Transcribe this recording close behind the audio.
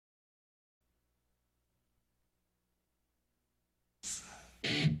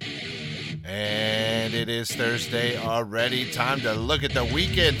And it is Thursday already. Time to look at the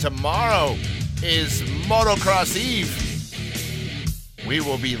weekend. Tomorrow is Motocross Eve. We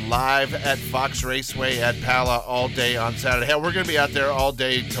will be live at Fox Raceway at Pala all day on Saturday. Hell, we're going to be out there all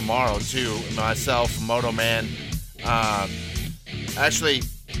day tomorrow, too. Myself, Moto Man. Actually,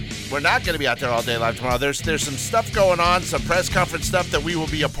 we're not going to be out there all day live tomorrow. There's some stuff going on, some press conference stuff that we will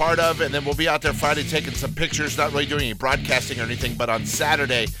be a part of, and then we'll be out there Friday taking some pictures, not really doing any broadcasting or anything, but on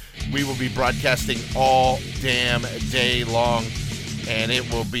Saturday, we will be broadcasting all damn day long. And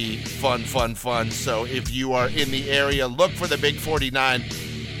it will be fun. So if you are in the area, look for the Big 49.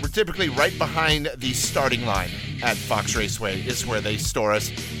 We're typically right behind the starting line at Fox Raceway is where they store us.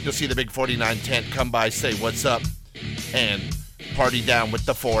 You'll see the Big 49 tent. Come by, say what's up, and party down with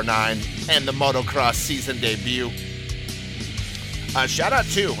the 4-9 and the motocross season debut. Shout out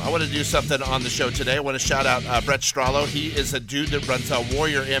too. I want to do something on the show today. I want to shout out Brett Strallo. He is a dude that runs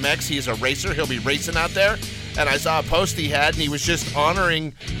Warrior MX. He's a racer. He'll be racing out there. And I saw a post he had, and he was just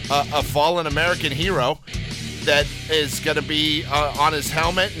honoring a fallen American hero that is going to be on his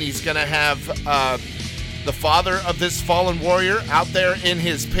helmet, and he's going to have the father of this fallen warrior out there in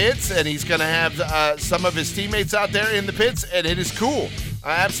his pits, and he's going to have some of his teammates out there in the pits, and it is cool.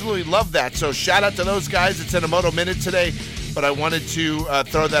 I absolutely love that. So shout out to those guys. It's in a Moto Minute today, but I wanted to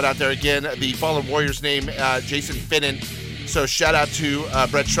throw that out there again. The fallen warrior's name, Jason Finnan. So shout out to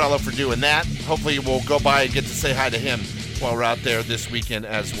Brett Strallo for doing that. Hopefully we'll go by and get to say hi to him while we're out there this weekend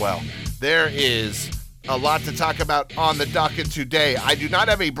as well. There is a lot to talk about on the docket today. I do not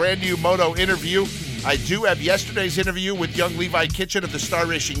have a brand new moto interview. I do have yesterday's interview with young Levi Kitchen of the Star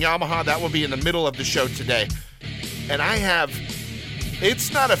Racing Yamaha. That will be in the middle of the show today. And I have...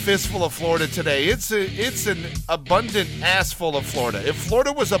 It's not a fistful of Florida today. It's an abundant ass full of Florida. If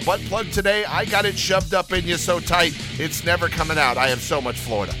Florida was a butt plug today, I got it shoved up in you so tight, it's never coming out. I have so much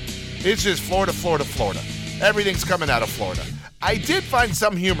Florida. It's just Florida. Everything's coming out of Florida. I did find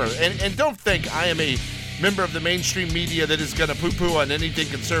some humor, and don't think I am a member of the mainstream media that is going to poo-poo on anything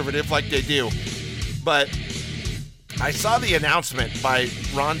conservative like they do. But I saw the announcement by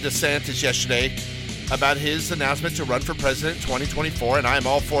Ron DeSantis yesterday about his announcement to run for president in 2024, and I'm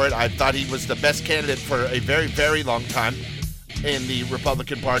all for it. I thought he was the best candidate for a very, very long time in the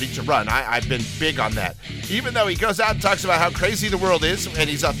Republican Party to run. I've been big on that. Even though he goes out and talks about how crazy the world is, and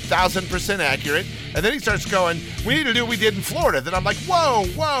he's 1,000% accurate, and then he starts going, we need to do what we did in Florida. Then I'm like, whoa,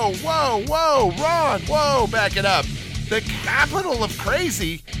 Ron, back it up. The capital of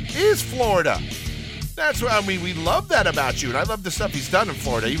crazy is Florida. That's what we love that about you, and I love the stuff he's done in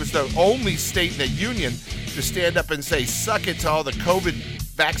Florida. He was the only state in the union to stand up and say, suck it to all the COVID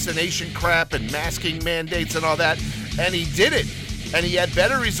vaccination crap and masking mandates and all that, and he did it. And he had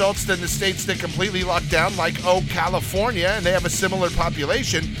better results than the states that completely locked down, like, California, and they have a similar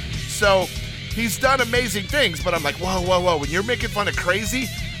population. So he's done amazing things, but I'm like, whoa. When you're making fun of crazy,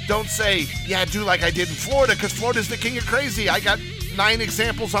 don't say, yeah, do like I did in Florida, because Florida's the king of crazy. I got 9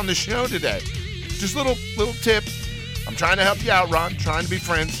 examples on the show today. Just little tip. I'm trying to help you out, Ron. Trying to be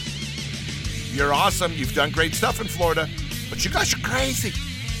friends. You're awesome. You've done great stuff in Florida, but you guys are crazy.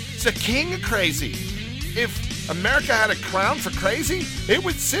 It's the king of crazy. If America had a crown for crazy, it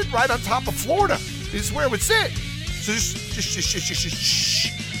would sit right on top of Florida. This is where it would sit. So just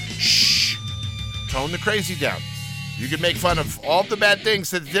shh. Tone the crazy down. You can make fun of all the bad things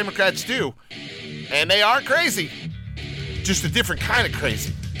that the Democrats do, and they are crazy. Just a different kind of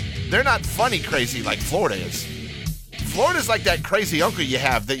crazy. They're not funny crazy like Florida is. Florida's like that crazy uncle you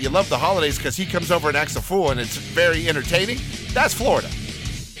have that you love the holidays because he comes over and acts a fool and it's very entertaining. That's Florida.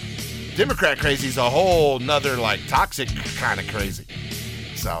 Democrat crazy is a whole nother, like, toxic kind of crazy.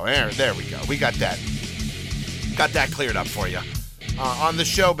 So there we go. We got that cleared up for you. On the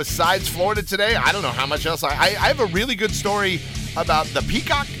show, besides Florida today, I don't know how much else. I have a really good story about the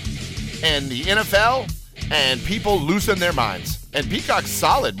Peacock and the NFL and people losing their minds. And Peacock's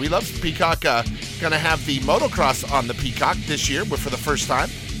solid. We love Peacock. Going to have the motocross on the Peacock this year for the first time.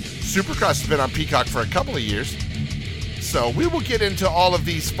 Supercross has been on Peacock for a couple of years. So we will get into all of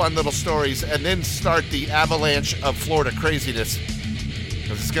these fun little stories and then start the avalanche of Florida craziness.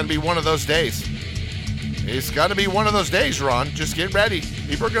 Because it's going to be one of those days. It's going to be one of those days, Ron. Just get ready.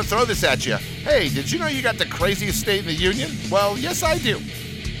 People are going to throw this at you. Hey, did you know you got the craziest state in the union? Well, yes, I do.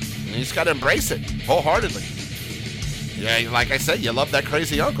 And you just got to embrace it wholeheartedly. Yeah, like I said, you love that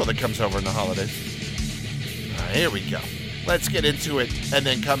crazy uncle that comes over in the holidays. Here we go. Let's get into it and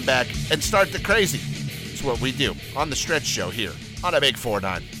then come back and start the crazy. It's what we do on the Stretch Show here on a Big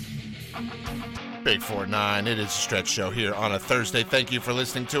 4-9. Big 4-9. It is a stretch show here on a Thursday. Thank you for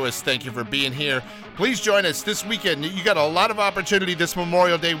listening to us. Thank you for being here. Please join us this weekend. You got a lot of opportunity this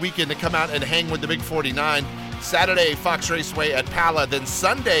Memorial Day weekend to come out and hang with the Big 49. Saturday, Fox Raceway at Pala. Then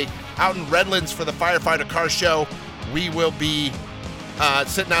Sunday, out in Redlands for the Firefighter Car Show. We will be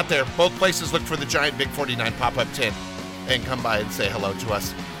sitting out there. Both places, look for the giant Big 49 pop-up tent and come by and say hello to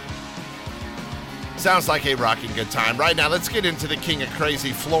us. Sounds like a rocking good time. Right now, let's get into the King of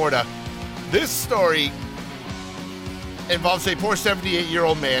Crazy, Florida. This story involves a poor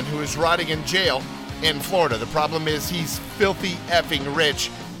 78-year-old man who is rotting in jail in Florida. The problem is he's filthy effing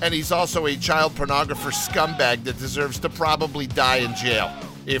rich, and he's also a child pornographer scumbag that deserves to probably die in jail,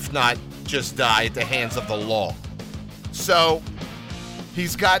 if not just die at the hands of the law. So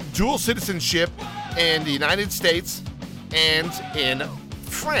he's got dual citizenship in the United States and in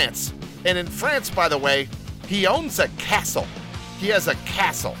France. And in France, by the way, he owns a castle. He has a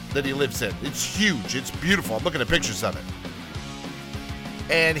castle that he lives in. It's huge. It's beautiful. I'm looking at pictures of it.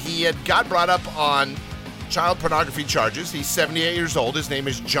 And he had got brought up on child pornography charges. He's 78 years old. His name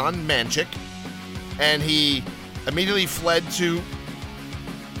is John Manchik. And he immediately fled to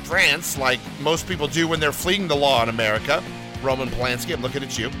France, like most people do when they're fleeing the law in America. Roman Polanski, I'm looking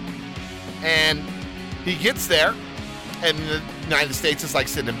at you. And he gets there, and the United States is like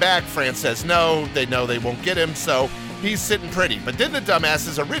sitting back. France says no. They know they won't get him, so he's sitting pretty. But then the dumbass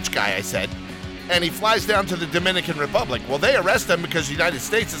is a rich guy, I said, and he flies down to the Dominican Republic. Well, they arrest him because the United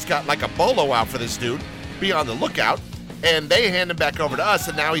States has got like a bolo out for this dude. Be on the lookout. And they hand him back over to us,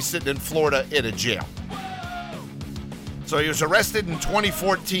 and now he's sitting in Florida in a jail. So he was arrested in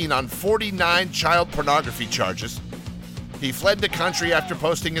 2014 on 49 child pornography charges. He fled the country after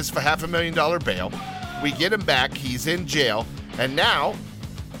posting his $500,000 bail. We get him back. He's in jail. And now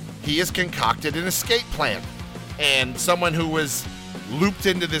he has concocted an escape plan. And someone who was looped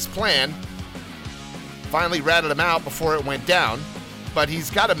into this plan finally ratted him out before it went down. But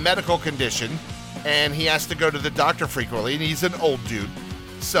he's got a medical condition, and he has to go to the doctor frequently, and he's an old dude.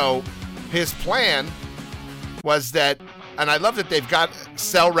 So his plan was that, and I love that they've got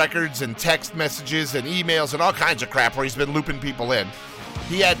cell records and text messages and emails and all kinds of crap where he's been looping people in.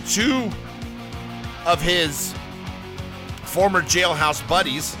 He had two of his former jailhouse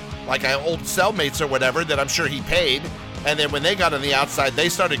buddies, like old cellmates or whatever, that I'm sure he paid. And then when they got on the outside, they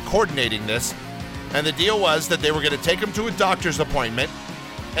started coordinating this. And the deal was that they were going to take him to a doctor's appointment,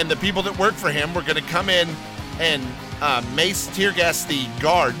 and the people that worked for him were going to come in and tear gas the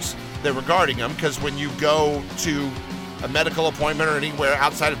guards that were guarding him, because when you go to a medical appointment or anywhere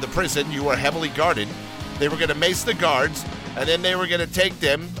outside of the prison, you are heavily guarded. They were going to mace the guards, and then they were going to take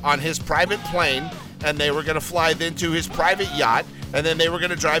them on his private plane, and they were going to fly then to his private yacht, and then they were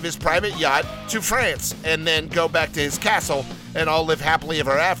going to drive his private yacht to France, and then go back to his castle and all live happily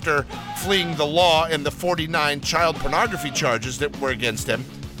ever after, fleeing the law and the 49 child pornography charges that were against him.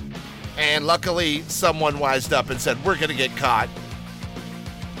 And luckily, someone wised up and said, we're going to get caught.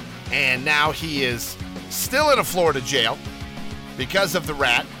 And now he is still in a Florida jail because of the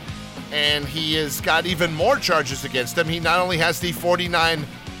rat, and he has got even more charges against him. He not only has the 49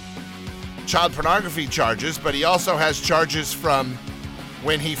 child pornography charges, but he also has charges from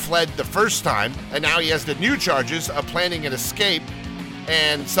when he fled the first time, and now he has the new charges of planning an escape,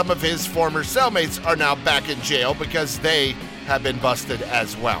 and some of his former cellmates are now back in jail because they have been busted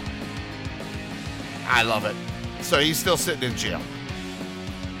as well. I love it. So he's still sitting in jail.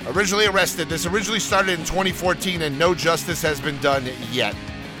 Originally arrested. This originally started in 2014, and no justice has been done yet.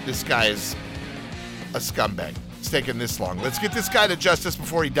 This guy is a scumbag. It's taken this long. Let's get this guy to justice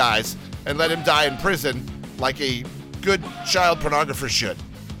before he dies, and let him die in prison like a good child pornographer should.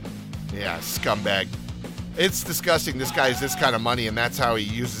 Yeah, scumbag. It's disgusting. This guy has this kind of money, and that's how he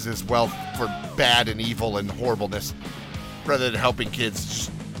uses his wealth for bad and evil and horribleness, rather than helping kids,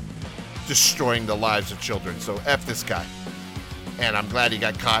 just destroying the lives of children. So F this guy. And I'm glad he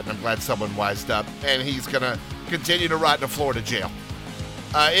got caught, and I'm glad someone wised up, and he's going to continue to rot in a Florida jail.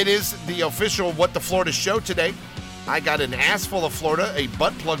 It is the official What the Florida show today. I got an ass full of Florida, a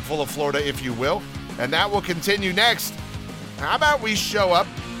butt plug full of Florida, if you will, and that will continue next. How about we show up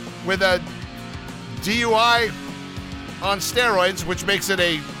with a DUI on steroids, which makes it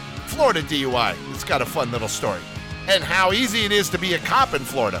a Florida DUI. It's got a fun little story. And how easy it is to be a cop in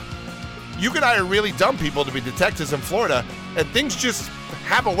Florida. You can hire really dumb people to be detectives in Florida, and things just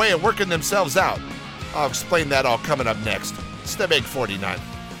have a way of working themselves out. I'll explain that all coming up next. It's the Big 49.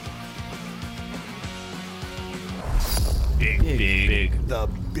 Big. The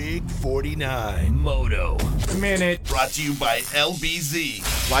Big 49. Moto Minute. Brought to you by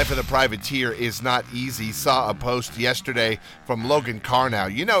LBZ. Life of the Privateer is not easy. Saw a post yesterday from Logan Carnow.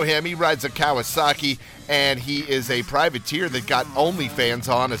 You know him. He rides a Kawasaki, and he is a privateer that got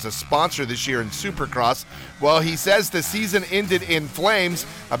OnlyFans on as a sponsor this year in Supercross. Well, he says the season ended in flames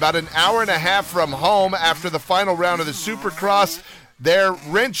about an hour and a half from home after the final round of the Supercross. Their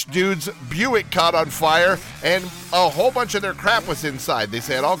wrench dude's Buick caught on fire, and a whole bunch of their crap was inside. They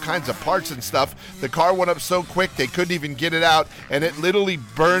had all kinds of parts and stuff. The car went up so quick they couldn't even get it out, and it literally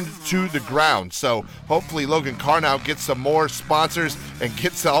burned to the ground. So hopefully Logan Carnow gets some more sponsors and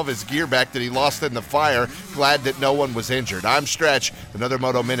gets all of his gear back that he lost in the fire. Glad that no one was injured. I'm Stretch. Another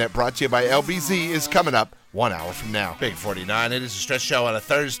Moto Minute brought to you by LBZ is coming up 1 hour from now. Big 49. It is a Stretch show on a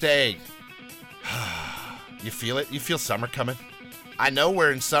Thursday. You feel it? You feel summer coming? I know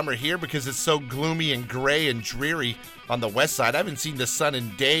we're in summer here because it's so gloomy and gray and dreary on the west side. I haven't seen the sun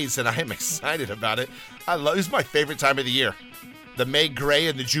in days, and I am excited about it. It's my favorite time of the year. The May gray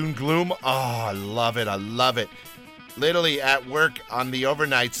and the June gloom. Oh, I love it. I love it. Literally at work on the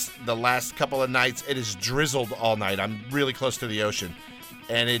overnights, the last couple of nights, it has drizzled all night. I'm really close to the ocean,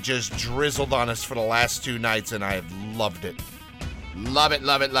 and it just drizzled on us for the last 2 nights, and I have loved it. Love it,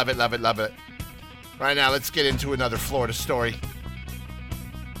 love it, love it, love it, love it. Right now, let's get into another Florida story.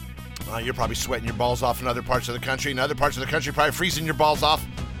 You're probably sweating your balls off in other parts of the country. In other parts of the country, probably freezing your balls off.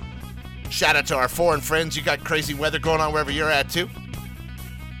 Shout out to our foreign friends. You got crazy weather going on wherever you're at, too.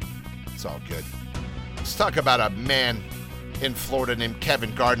 It's all good. Let's talk about a man in Florida named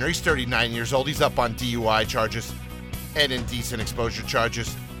Kevin Gardner. He's 39 years old. He's up on DUI charges and indecent exposure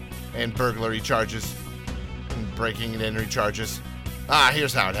charges and burglary charges and breaking and entering charges.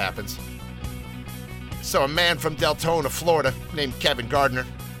 Here's how it happens. So a man from Deltona, Florida, named Kevin Gardner,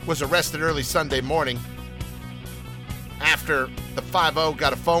 was arrested early Sunday morning after the 5-0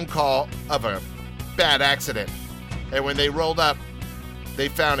 got a phone call of a bad accident. And when they rolled up, they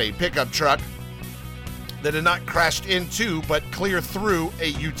found a pickup truck that had not crashed into but clear through a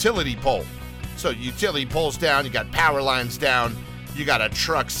utility pole. So utility pole's down, you got power lines down, you got a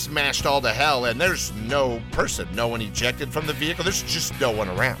truck smashed all to hell, and there's no person, no one ejected from the vehicle. There's just no one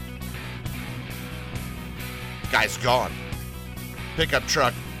around. Guy's gone. Pickup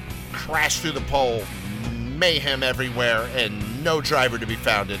truck crashed through the pole, mayhem everywhere, and no driver to be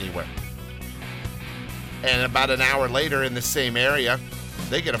found anywhere. And about an hour later in the same area,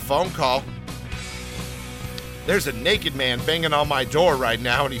 they get a phone call. There's a naked man banging on my door right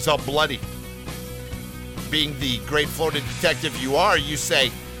now, and he's all bloody. Being the great Florida detective you are, you say,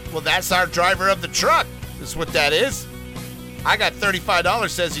 well, that's our driver of the truck. That's what that is. I got $35,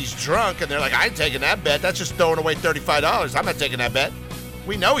 says he's drunk, and they're like, I ain't taking that bet. That's just throwing away $35. I'm not taking that bet.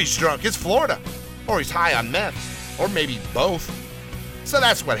 We know he's drunk. It's Florida. Or he's high on meth. Or maybe both. So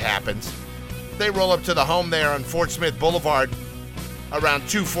that's what happens. They roll up to the home there on Fort Smith Boulevard around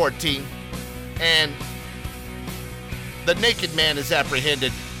 2:14, and the naked man is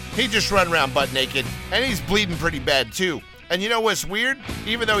apprehended. He just run around butt naked, and he's bleeding pretty bad too. And you know what's weird?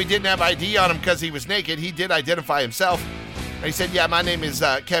 Even though he didn't have ID on him because he was naked, he did identify himself. And he said, yeah, my name is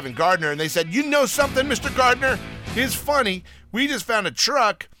Kevin Gardner. And they said, you know something, Mr. Gardner? It's funny. We just found a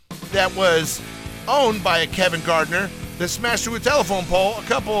truck that was owned by a Kevin Gardner that smashed through a telephone pole a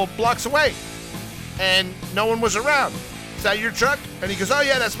couple blocks away. And no one was around. Is that your truck? And he goes, oh,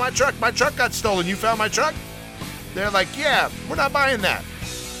 yeah, that's my truck. My truck got stolen. You found my truck? They're like, yeah, we're not buying that.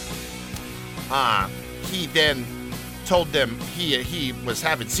 He then told them he was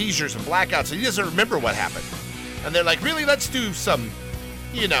having seizures and blackouts, so he doesn't remember what happened. And they're like, really? Let's do some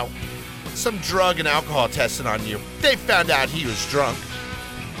drug and alcohol testing on you. They found out he was drunk.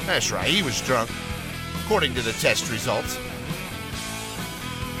 That's right, he was drunk, according to the test results.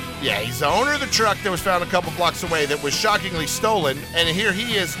 Yeah, he's the owner of the truck that was found a couple blocks away that was shockingly stolen, and here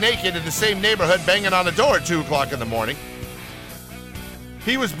he is naked in the same neighborhood banging on the door at 2 o'clock in the morning.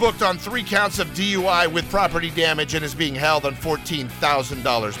 He was booked on 3 counts of DUI with property damage and is being held on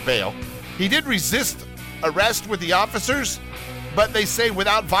 $14,000 bail. He did resist arrest with the officers, but they say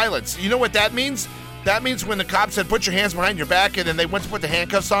without violence. You know what that means? That means when the cops said, put your hands behind your back, and then they went to put the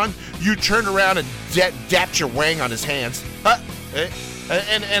handcuffs on, you turned around and dapped your wang on his hands.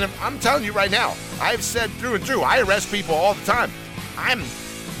 And I'm telling you right now, I've said through and through, I arrest people all the time. I'm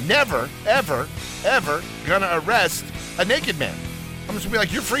never, ever, ever gonna arrest a naked man. I'm just gonna be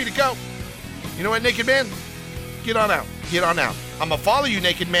like, you're free to go. You know what, naked man? Get on out. Get on out. I'm gonna follow you,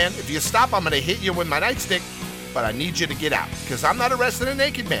 naked man. If you stop, I'm gonna hit you with my nightstick. But I need you to get out, because I'm not arresting a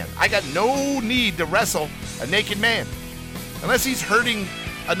naked man. I got no need to wrestle a naked man. Unless he's hurting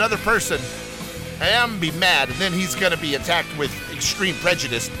another person And I'm going to be mad, and then he's going to be attacked with extreme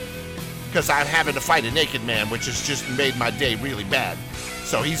prejudice because I'm having to fight a naked man, which has just made my day really bad.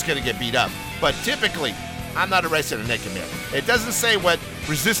 So he's going to get beat up. But typically, I'm not arresting a naked man. It doesn't say what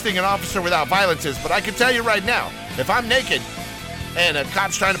resisting an officer without violence is, but I can tell you right now, if I'm naked and a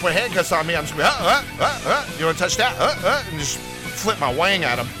cop's trying to put handcuffs on me, I'm just going to you want to touch that? And just flip my wang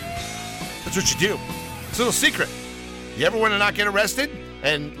at him. That's what you do. It's a little secret. You ever want to not get arrested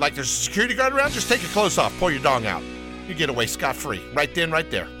and like there's a security guard around, just take your clothes off, pull your dong out. You get away scot-free. Right then, right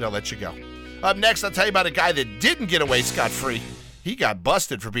there. They'll let you go. Up next, I'll tell you about a guy that didn't get away scot-free. He got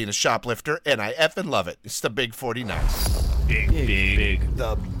busted for being a shoplifter, and I effing love it. It's the Big 49. Big.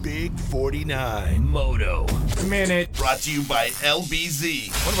 The Big 49. Moto Minute. Brought to you by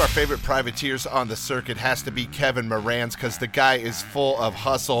LBZ. One of our favorite privateers on the circuit has to be Kevin Moran's because the guy is full of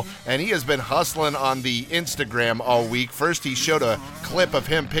hustle, and he has been hustling on the Instagram all week. First, he showed a clip of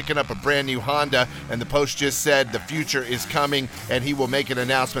him picking up a brand new Honda, and the post just said the future is coming, and he will make an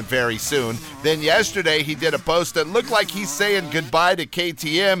announcement very soon. Then yesterday, he did a post that looked like he's saying goodbye to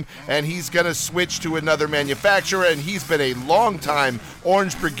KTM, and he's going to switch to another manufacturer, and he's been a long-time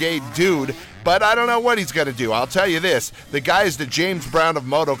Orange Brigade dude, but I don't know what he's going to do. I'll tell you this, the guy is the James Brown of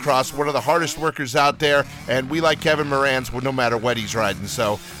motocross, one of the hardest workers out there, and we like Kevin Moran's no matter what he's riding,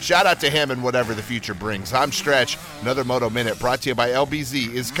 so shout out to him and whatever the future brings. I'm Stretch. Another Moto Minute brought to you by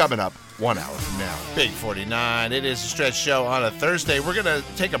LBZ is coming up 1 hour from now. Big 49, it is a Stretch show on a Thursday. We're going to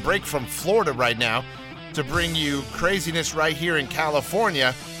take a break from Florida right now to bring you craziness right here in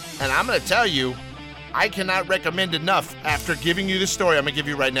California, and I'm going to tell you, I cannot recommend enough after giving you the story I'm going to give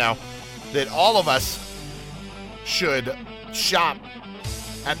you right now that all of us should shop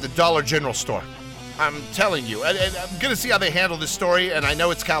at the Dollar General store. I'm telling you. And I'm going to see how they handle this story, and I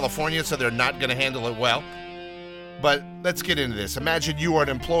know it's California, so they're not going to handle it well. But let's get into this. Imagine you are an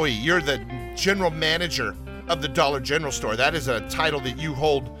employee. You're the general manager of the Dollar General store. That is a title that you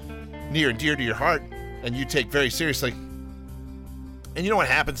hold near and dear to your heart and you take very seriously. And you know what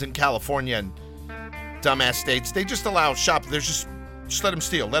happens in California and dumbass states? They just allow there's just let them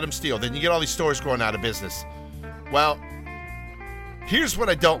steal. Then you get all these stores going out of business. Well, here's what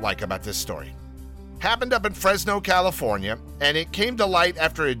I don't like about this story. Happened up in Fresno, California, and it came to light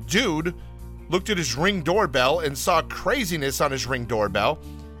after a dude looked at his Ring doorbell and saw craziness on his Ring doorbell,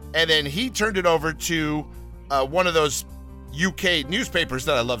 and then he turned it over to one of those UK newspapers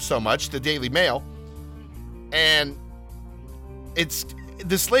that I love so much, the Daily Mail, and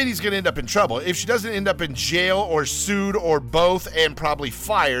this lady's going to end up in trouble. If she doesn't end up in jail or sued or both and probably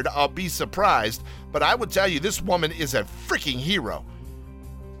fired, I'll be surprised. But I would tell you, this woman is a freaking hero.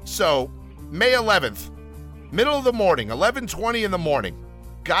 So, May 11th, middle of the morning, 11:20 in the morning.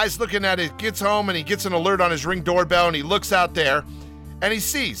 Guy's looking at it, gets home, and he gets an alert on his Ring doorbell, and he looks out there, and he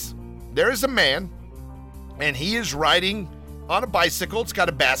sees there is a man, and he is riding on a bicycle. It's got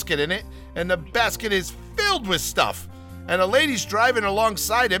a basket in it, and the basket is filled with stuff. And a lady's driving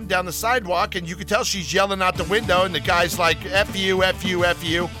alongside him down the sidewalk, and you can tell she's yelling out the window, and the guy's like, F you, F you, F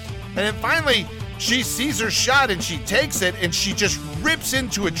you. And then finally, she sees her shot, and she takes it, and she just rips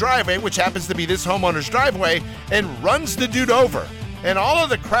into a driveway, which happens to be this homeowner's driveway, and runs the dude over. And all of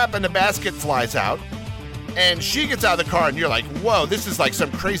the crap in the basket flies out, and she gets out of the car, and you're like, whoa, this is like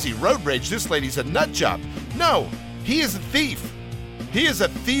some crazy road rage. This lady's a nut job. No, he is a thief. He is a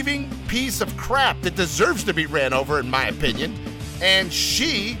thieving piece of crap that deserves to be ran over, in my opinion. And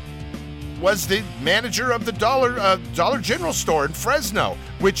she was the manager of the Dollar General store in Fresno,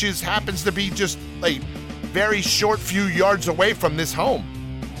 which happens to be just a very short few yards away from this home.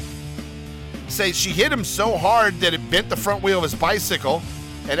 Say she hit him so hard that it bent the front wheel of his bicycle,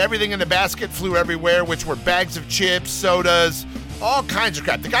 and everything in the basket flew everywhere, which were bags of chips, sodas, all kinds of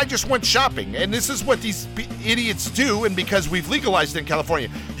crap. The guy just went shopping, and this is what these idiots do, and because we've legalized it in California.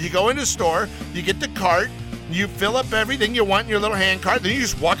 You go into a store, you get the cart, you fill up everything you want in your little hand cart, then you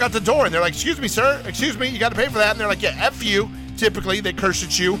just walk out the door, and they're like, excuse me, sir, excuse me, you got to pay for that, and they're like, yeah, F you. Typically, they curse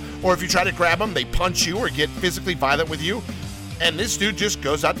at you, or if you try to grab them, they punch you or get physically violent with you, and this dude just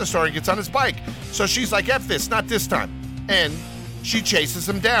goes out the store and gets on his bike. So she's like, F this, not this time, and she chases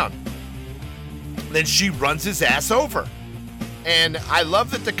him down. Then she runs his ass over. And I love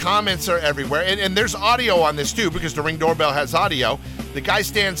that the comments are everywhere. And there's audio on this too, because the Ring doorbell has audio. The guy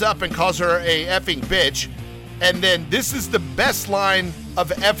stands up and calls her a effing bitch. And then this is the best line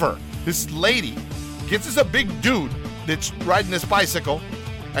of ever. This lady gets us a big dude that's riding this bicycle,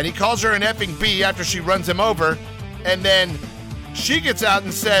 and he calls her an effing B after she runs him over. And then she gets out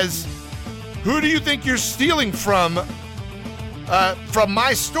and says, who do you think you're stealing from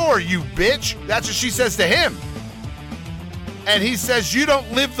my store, you bitch? That's what she says to him. And he says, "You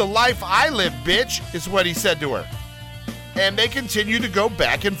don't live the life I live, bitch," is what he said to her. And they continue to go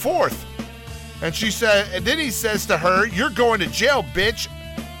back and forth. And she said, and then he says to her, "You're going to jail, bitch.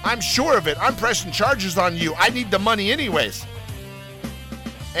 I'm sure of it. I'm pressing charges on you. I need the money anyways."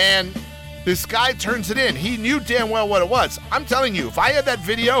 And this guy turns it in. He knew damn well what it was. I'm telling you, if I had that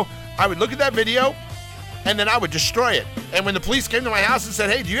video, I would look at that video and then I would destroy it. And when the police came to my house and said,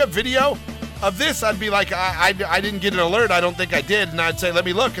 "Hey, do you have video of this?" I'd be like, I didn't get an alert. I don't think I did. And I'd say, "Let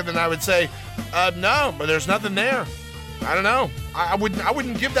me look." And then I would say, "No, but there's nothing there. I don't know." I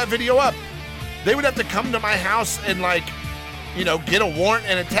wouldn't give that video up. They would have to come to my house and get a warrant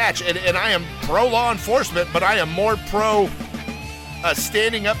and attach. And I am pro law enforcement, but I am more pro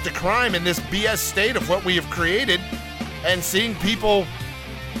standing up to crime in this BS state of what we have created and seeing people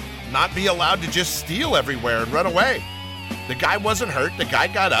not be allowed to just steal everywhere and run away. The guy wasn't hurt. The guy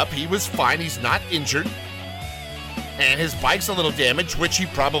got up. He was fine. He's not injured. And his bike's a little damaged, which he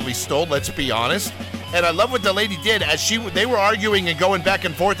probably stole, let's be honest. And I love what the lady did. As they were arguing and going back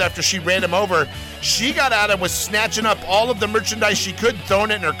and forth after she ran him over, she got out and was snatching up all of the merchandise she could,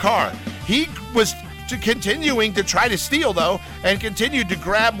 throwing it in her car. He was continuing to try to steal, though, and continued to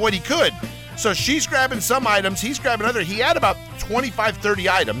grab what he could. So she's grabbing some items, he's grabbing other. He had about 25, 30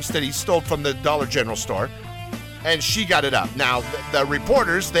 items that he stole from the Dollar General store, and she got it up. Now, the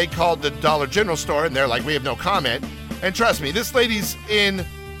reporters, they called the Dollar General store, and they're like, "We have no comment." And trust me, this lady's in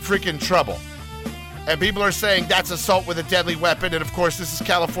freaking trouble. And people are saying that's assault with a deadly weapon, and of course this is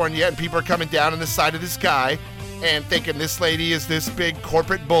California, and people are coming down on the side of this guy and thinking this lady is this big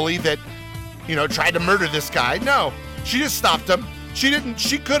corporate bully that tried to murder this guy. No, she just stopped him. She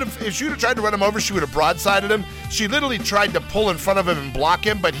could have, if she would have tried to run him over, she would have broadsided him. She literally tried to pull in front of him and block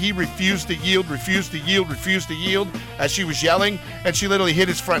him, but he refused to yield as she was yelling, and she literally hit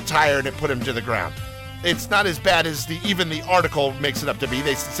his front tire and it put him to the ground. It's not as bad as even the article makes it up to be.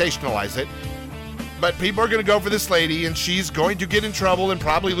 They sensationalize it. But people are going to go for this lady, and she's going to get in trouble and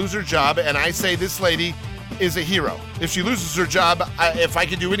probably lose her job, and I say this lady is a hero. If she loses her job, if I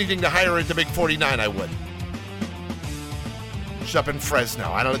could do anything to hire her at the Big 49, I would. She's up in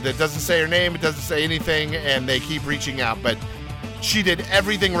Fresno. It doesn't say her name, it doesn't say anything, and they keep reaching out, but she did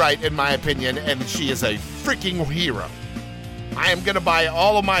everything right, in my opinion, and she is a freaking hero. I am going to buy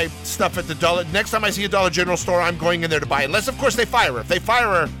all of my stuff at the Dollar. Next time I see a Dollar General store, I'm going in there to buy it, unless, of course, they fire her. If they fire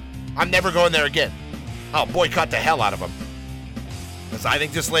her, I'm never going there again. I'll boycott the hell out of them. Because I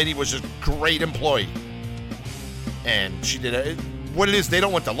think this lady was a great employee. And she did it. What it is, they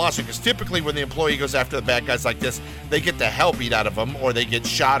don't want the lawsuit, because typically when the employee goes after the bad guys like this, they get the hell beat out of them, or they get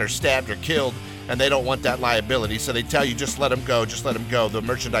shot or stabbed or killed, and they don't want that liability. So they tell you, just let them go, just let them go. The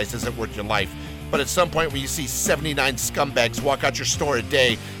merchandise isn't worth your life. But at some point when you see 79 scumbags walk out your store a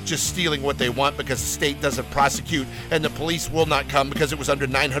day just stealing what they want because the state doesn't prosecute and the police will not come because it was under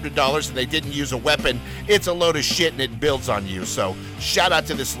 $900 and they didn't use a weapon, it's a load of shit and it builds on you. So shout out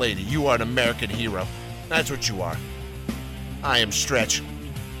to this lady. You are an American hero. That's what you are. I am Stretch.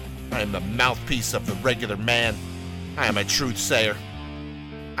 I am the mouthpiece of the regular man. I am a truth sayer.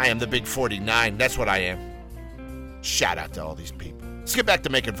 I am the Big 49. That's what I am. Shout out to all these people. Let's get back to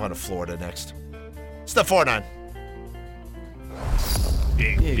making fun of Florida next. It's the 49.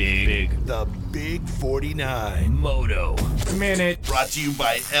 Big. The Big 49. Moto Minute. Brought to you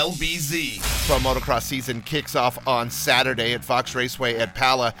by LBZ. Pro motocross season kicks off on Saturday at Fox Raceway at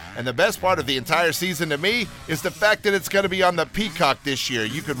Pala. And the best part of the entire season to me is the fact that it's going to be on the Peacock this year.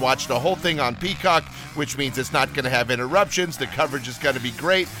 You could watch the whole thing on Peacock, which means it's not going to have interruptions. The coverage is going to be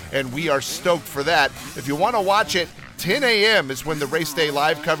great, and we are stoked for that. If you want to watch it, 10 a.m. is when the race day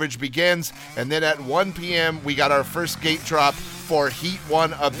live coverage begins, and then at 1 p.m. we got our first gate drop for Heat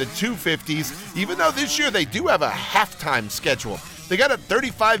 1 of the 250s, even though this year they do have a halftime schedule. They got a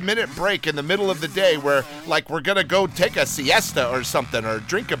 35-minute break in the middle of the day where, like, we're going to go take a siesta or something or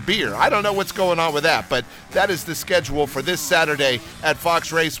drink a beer. I don't know what's going on with that, but that is the schedule for this Saturday at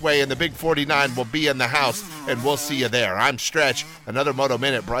Fox Raceway, and the Big 49 will be in the house, and we'll see you there. I'm Stretch. Another Moto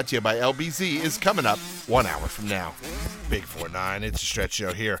Minute brought to you by LBZ is coming up 1 hour from now. Big 49, it's a Stretch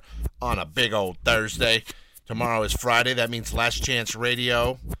Show here on a big old Thursday. Tomorrow is Friday. That means Last Chance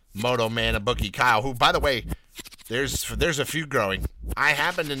Radio, Moto Man, and Bookie Kyle, who, by the way, there's a feud growing. I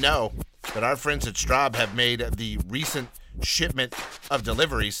happen to know that our friends at Straub have made the recent shipment of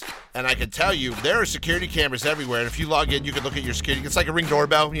deliveries, and I can tell you there are security cameras everywhere, and if you log in, you can look at your security. It's like a Ring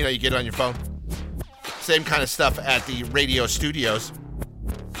doorbell, you get it on your phone. Same kind of stuff at the radio studios.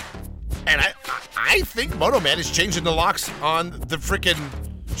 And I think Moto Man is changing the locks on the freaking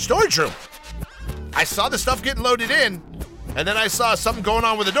storage room. I saw the stuff getting loaded in, and then I saw something going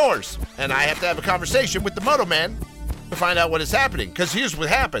on with the doors. And I have to have a conversation with the Moto Man to find out what is happening. Because here's what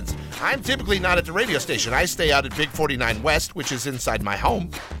happens. I'm typically not at the radio station. I stay out at Big 49 West, which is inside my home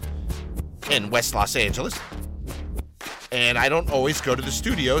in West Los Angeles. And I don't always go to the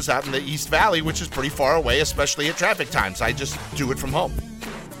studios out in the East Valley, which is pretty far away, especially at traffic times. I just do it from home.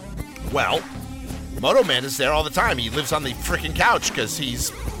 Well, Moto Man is there all the time. He lives on the freaking couch because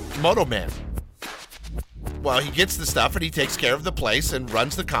he's Moto Man. Well, he gets the stuff and he takes care of the place and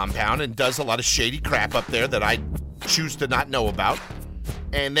runs the compound and does a lot of shady crap up there that I choose to not know about.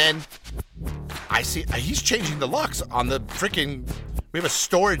 And then I see he's changing the locks on the freaking, we have a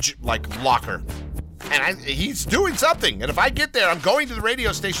storage locker. And he's doing something. And if I get there, I'm going to the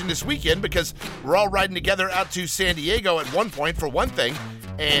radio station this weekend because we're all riding together out to San Diego at one point for one thing.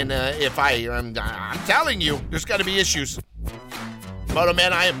 And if I'm telling you, there's got to be issues. Moto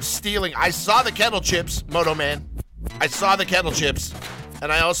Man, I am stealing. I saw the kettle chips, Moto Man. I saw the kettle chips.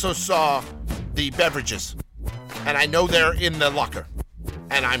 And I also saw the beverages. And I know they're in the locker.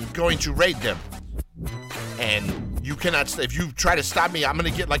 And I'm going to raid them. And you cannot, if you try to stop me, I'm going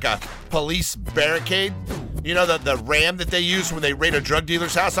to get like a police barricade. You know, the ram that they use when they raid a drug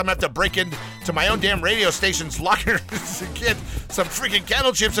dealer's house? I'm going to have to break into my own damn radio station's locker to get some freaking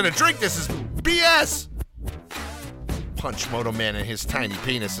kettle chips and a drink. This is BS. Punch Moto Man in his tiny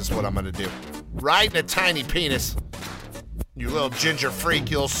penis is what I'm going to do. Right in a tiny penis. You little ginger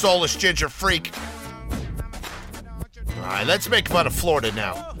freak, you little soulless ginger freak. All right, let's make fun of Florida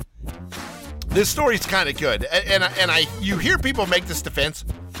now. This story's kind of good, and you hear people make this defense,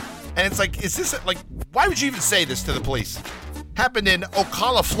 and it's like, is this like, why would you even say this to the police? Happened in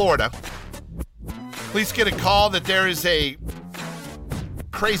Ocala, Florida. Police get a call that there is a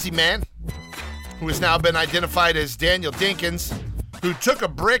crazy man who has now been identified as Daniel Dinkins, who took a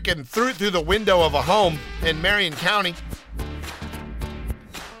brick and threw it through the window of a home in Marion County.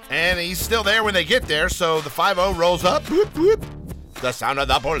 And he's still there when they get there, so the 5-0 rolls up. Whoop, whoop. The sound of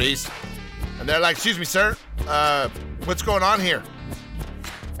the police. And they're like, excuse me, sir, what's going on here?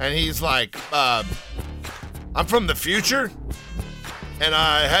 And he's like, I'm from the future, and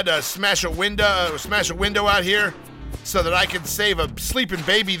I had to smash a window out here so that I could save a sleeping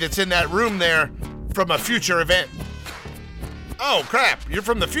baby that's in that room there from a future event. Oh, crap, you're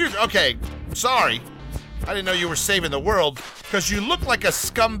from the future? Okay, sorry. I didn't know you were saving the world, because you look like a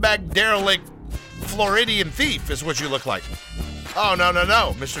scumbag, derelict, Floridian thief is what you look like. Oh, no,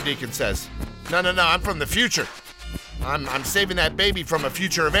 Mr. Deacon says. No, I'm from the future. I'm saving that baby from a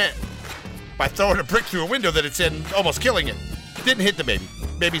future event by throwing a brick through a window that it's in, almost killing it. Didn't hit the baby.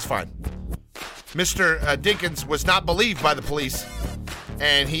 Baby's fine. Mr. Dinkins was not believed by the police,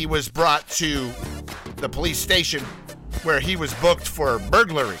 and he was brought to the police station where he was booked for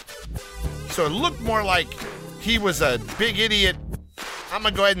burglary. So it looked more like he was a big idiot. I'm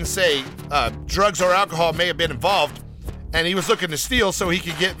going to go ahead and say drugs or alcohol may have been involved, and he was looking to steal so he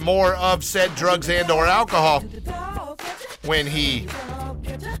could get more of said drugs and or alcohol when he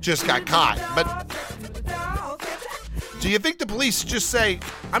just got caught. But do you think the police just say,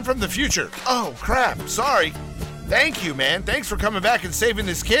 I'm from the future? Oh, crap, sorry. Thank you, man. Thanks for coming back and saving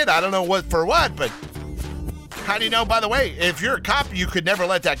this kid. I don't know what for what, but how do you know, by the way, if you're a cop, you could never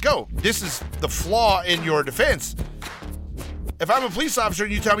let that go. This is the flaw in your defense. If I'm a police officer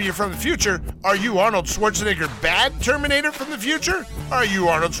and you tell me you're from the future, are you Arnold Schwarzenegger bad Terminator from the future? Or are you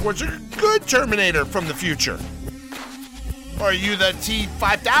Arnold Schwarzenegger good Terminator from the future? Or are you the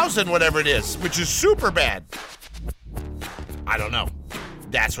T-5000, whatever it is, which is super bad? I don't know.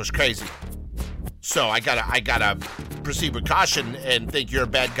 That's what's crazy. So I gotta proceed with caution and think you're a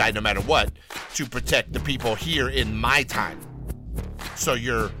bad guy no matter what to protect the people here in my time. So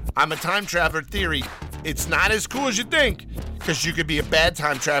I'm a time traveler theory. It's not as cool as you think, because you could be a bad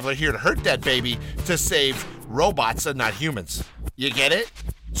time traveler here to hurt that baby to save robots and not humans. You get it?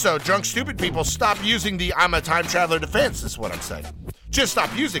 So drunk, stupid people, stop using the I'm a time traveler defense, is what I'm saying. Just stop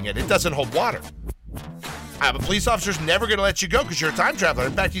using it. It doesn't hold water. A police officer's never going to let you go because you're a time traveler.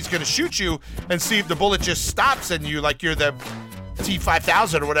 In fact, he's going to shoot you and see if the bullet just stops and you like you're the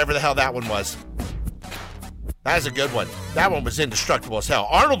T-5000 or whatever the hell that one was. That's a good one. That one was indestructible as hell.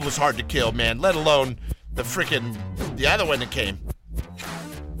 Arnold was hard to kill, man, let alone the other one that came.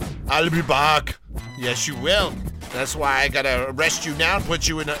 I'll be back. Yes, you will. That's why I got to arrest you now and put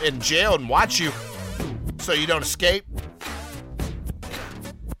you in jail and watch you so you don't escape.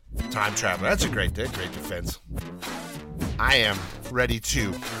 Time traveler. That's a great defense. I am ready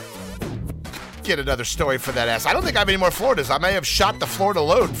to get another story for that ass. I don't think I have any more Floridas. I may have shot the Florida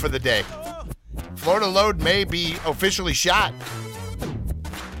load for the day. Florida load may be officially shot.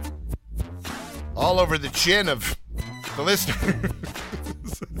 All over the chin of the listener.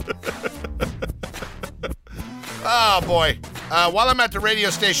 Oh, boy. While I'm at the radio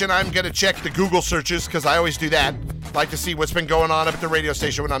station, I'm going to check the Google searches because I always do that. Like to see what's been going on up at the radio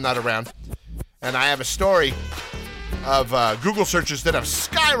station when I'm not around. And I have a story of Google searches that have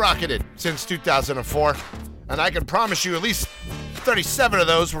skyrocketed since 2004. And I can promise you at least 37 of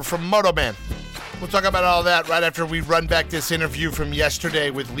those were from Moto Man. We'll talk about all that right after we run back this interview from yesterday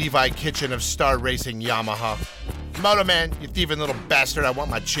with Levi Kitchen of Star Racing Yamaha. Moto Man, you thieving little bastard, I want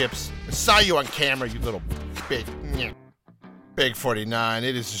my chips. I saw you on camera, you little Big 49,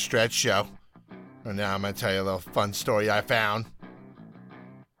 it is a stretch show. And now I'm going to tell you a little fun story I found.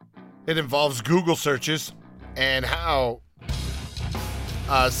 It involves Google searches and how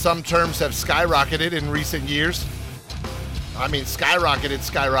some terms have skyrocketed in recent years. I mean,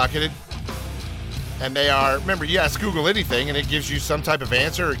 skyrocketed. And they are, remember, you ask Google anything and it gives you some type of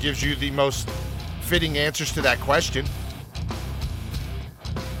answer or gives you the most fitting answers to that question.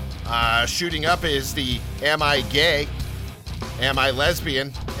 Shooting up is the am I gay? Am I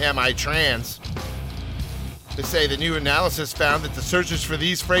lesbian? Am I trans? They say the new analysis found that the searches for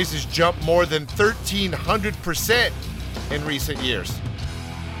these phrases jumped more than 1,300% in recent years.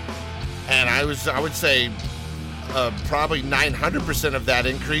 And I would say probably 900% of that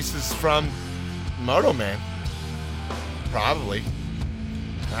increase is from Moto Man. Probably.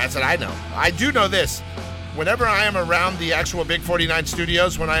 That's what I know. I do know this. Whenever I am around the actual Big 49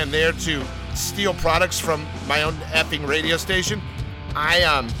 studios, when I am there to steal products from my own effing radio station,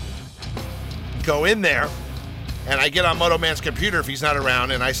 I go in there and I get on Moto Man's computer if he's not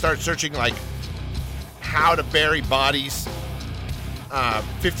around and I start searching like how to bury bodies,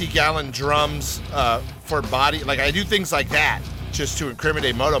 50-gallon drums for body. Like I do things like that just to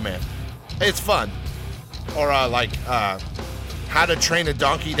incriminate Moto Man. It's fun. Or how to train a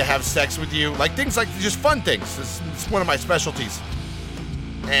donkey to have sex with you. Like things like just fun things. It's one of my specialties.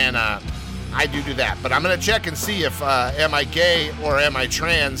 And I do that. But I'm going to check and see if am I gay or am I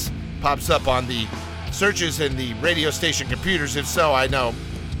trans pops up on the searches in the radio station computers. If so, I know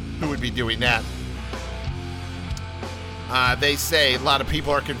who would be doing that. They say a lot of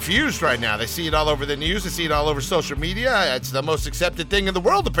people are confused right now. They see it all over the news. They see it all over social media. It's the most accepted thing in the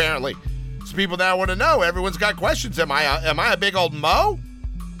world, apparently. So people now want to know. Everyone's got questions. Am I a big old Mo?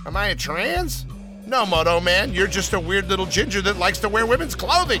 Am I a trans? No, Moto Man. You're just a weird little ginger that likes to wear women's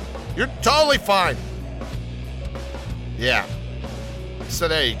clothing. You're totally fine. Yeah. So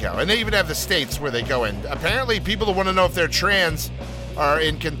there you go. And they even have the states where they go in. Apparently, people that want to know if they're trans are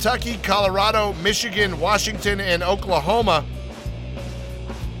in Kentucky, Colorado, Michigan, Washington, and Oklahoma.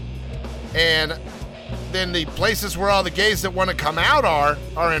 And then the places where all the gays that want to come out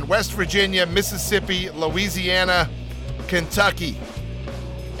are in West Virginia, Mississippi, Louisiana, Kentucky.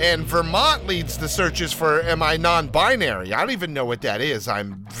 And Vermont leads the searches for am I non-binary? I don't even know what that is.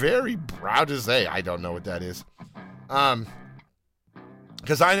 I'm very proud to say I don't know what that is.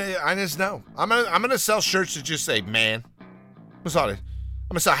 Because I just know. I'm gonna sell shirts that just say man. What's on it?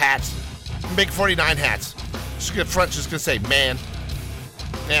 I'm gonna sell hats. Big 49 hats. The front's just gonna say man.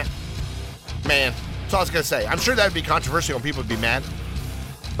 Yeah. Man. That's all I was gonna say. I'm sure that would be controversial and people would be mad.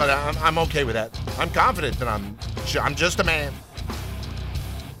 But I'm okay with that. I'm confident that I'm just a man.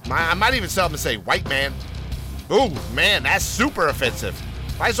 I might even sell them and say white man. Ooh, man, that's super offensive.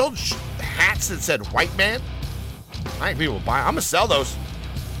 If I sold hats that said white man, I think people would buy. I'm gonna sell those.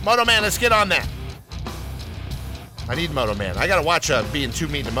 Moto Man, let's get on that. I need Moto Man. I gotta watch Being Too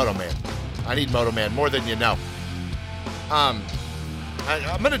Mean to Moto Man. I need Moto Man more than you know. I'm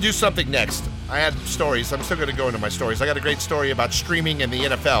gonna do something next. I had stories. I'm still gonna go into my stories. I got a great story about streaming in the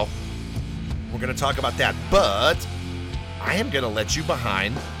NFL. We're gonna talk about that, but I am gonna let you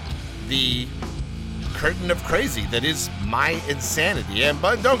behind the curtain of crazy that is my insanity.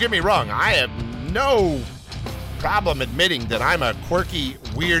 But don't get me wrong, I have no problem admitting that I'm a quirky,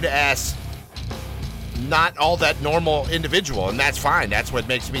 weird-ass, not all that normal individual, and that's fine. That's what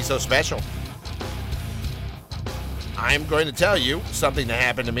makes me so special. I'm going to tell you something that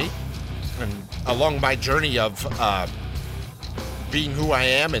happened to me and along my journey of being who I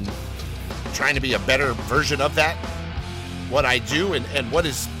am and trying to be a better version of that, what I do and what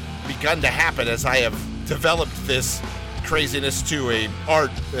has begun to happen as I have developed this craziness to a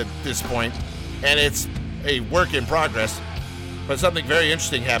art at this point, and it's a work in progress. But something very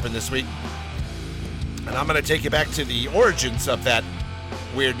interesting happened this week, and I'm going to take you back to the origins of that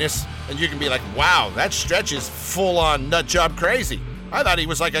weirdness, and you can be like, wow, that Stretch is full-on nut job crazy. I thought he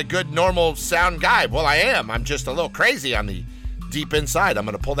was like a good, normal sound guy. Well, I am. I'm just a little crazy on the deep inside. I'm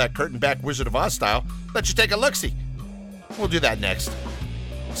going to pull that curtain back Wizard of Oz style, let you take a look-see. We'll do that next.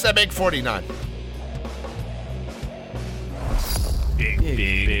 It's that Big 49.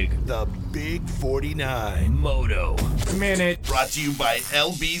 Big The Big 49. Moto Minute. Brought to you by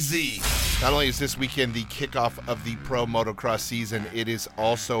LBZ. Not only is this weekend the kickoff of the pro motocross season, it is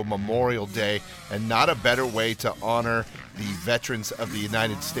also Memorial Day, and not a better way to honor the veterans of the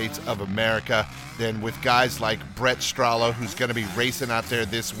United States of America than with guys like Brett Strala, who's going to be racing out there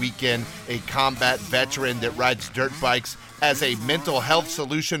this weekend, a combat veteran that rides dirt bikes as a mental health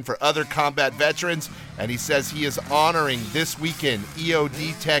solution for other combat veterans, and he says he is honoring this weekend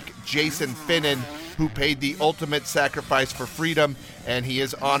EOD tech Jason Finnan, who paid the ultimate sacrifice for freedom, and he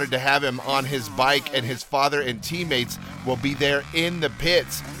is honored to have him on his bike, and his father and teammates will be there in the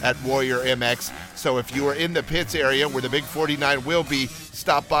pits at Warrior MX. So if you are in the pits area where the Big 49 will be,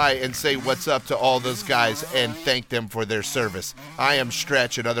 stop by and say what's up to all those guys and thank them for their service. I am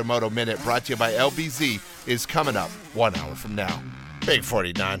Stretch. Another Moto Minute brought to you by LBZ is coming up 1 hour from now. Big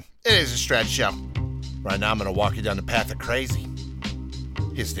 49. It is a Stretch show. Right now I'm going to walk you down the path of crazy.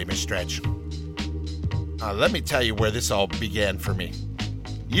 His name is Stretch. Let me tell you where this all began for me.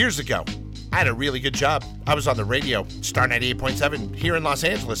 Years ago, I had a really good job. I was on the radio, Star 98.7, here in Los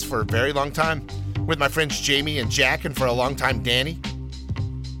Angeles for a very long time, with my friends Jamie and Jack, and for a long time, Danny.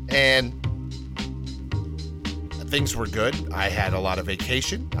 And things were good. I had a lot of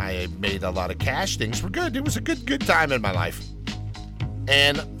vacation. I made a lot of cash. Things were good. It was a good time in my life.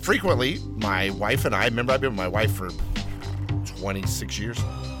 And frequently, my wife and I, remember I've been with my wife for 26 years.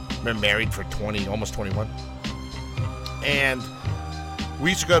 Been married for 20, almost 21. And we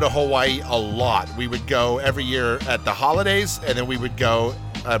used to go to Hawaii a lot. We would go every year at the holidays, and then we would go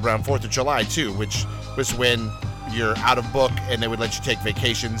around 4th of July too, which was when you're out of book and they would let you take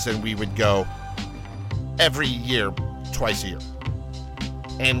vacations, and we would go every year, twice a year.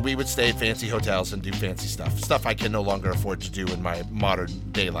 And we would stay at fancy hotels and do fancy stuff I can no longer afford to do in my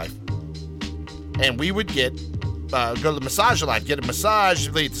modern day life. And we would go to the massage a lot, get a massage,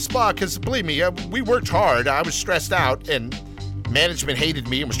 leave at the spa, because believe me, we worked hard. I was stressed out, and management hated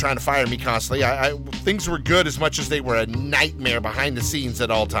me and was trying to fire me constantly. Things were good as much as they were a nightmare behind the scenes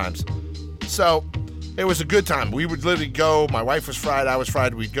at all times. So it was a good time. We would literally go, my wife was fried, I was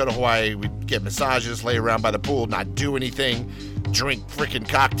fried, we'd go to Hawaii, we'd get massages, lay around by the pool, not do anything, drink freaking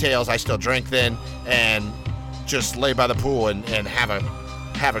cocktails, I still drank then, and just lay by the pool and have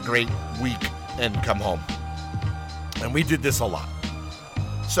a great week and come home. And we did this a lot.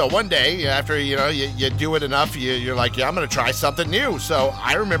 So one day, after you do it enough, you're like, yeah, I'm going to try something new. So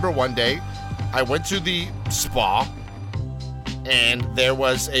I remember one day, I went to the spa, and there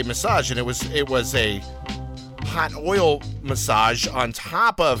was a massage, and it was a hot oil massage on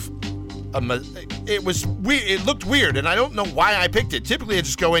top of it was weird. It looked weird, and I don't know why I picked it. Typically, I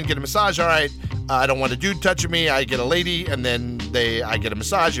just go in, get a massage. All right, I don't want a dude touching me. I get a lady, and then I get a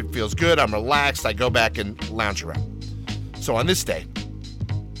massage. It feels good. I'm relaxed. I go back and lounge around. So on this day,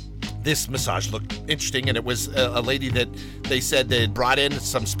 this massage looked interesting, and it was a lady that they said they had brought in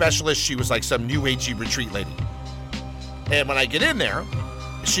some specialist. She was like some new agey retreat lady. And when I get in there,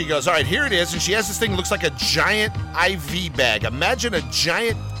 she goes, all right, here it is. And she has this thing that looks like a giant IV bag. Imagine a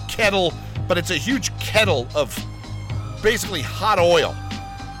giant kettle, but it's a huge kettle of basically hot oil.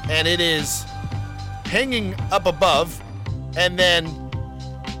 And it is hanging up above, and then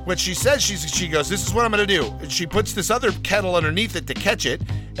what she says, she goes, this is what I'm going to do. And she puts this other kettle underneath it to catch it,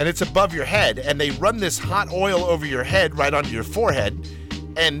 and it's above your head. And they run this hot oil over your head, right onto your forehead.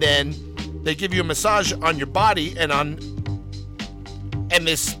 And then they give you a massage on your body, and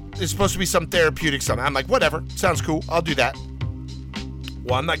this is supposed to be some therapeutic something. I'm like, whatever, sounds cool. I'll do that.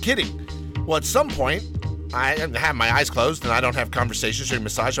 Well, I'm not kidding. Well, at some point, I have my eyes closed, and I don't have conversations during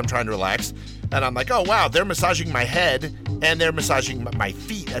massage. I'm trying to relax. And I'm like, oh, wow, they're massaging my head and they're massaging my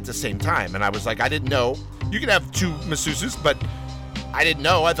feet at the same time. And I was like, I didn't know. You can have two masseuses, but I didn't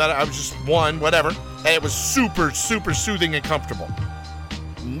know. I thought I was just one, whatever. And it was super, super soothing and comfortable.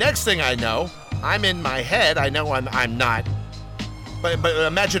 Next thing I know, I'm in my head. I know I'm not. But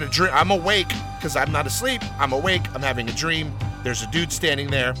imagine a dream. I'm awake because I'm not asleep. I'm awake. I'm having a dream. There's a dude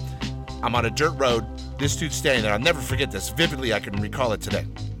standing there. I'm on a dirt road. This dude's standing there. I'll never forget this. Vividly, I can recall it today.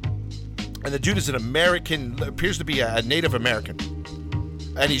 And the dude is an American, appears to be a Native American.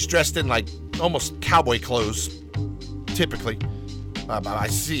 And he's dressed in like almost cowboy clothes, typically. I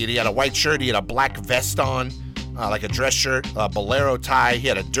see it. He had a white shirt. He had a black vest on, like a dress shirt, a bolero tie. He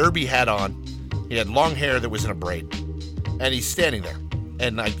had a derby hat on. He had long hair that was in a braid. And he's standing there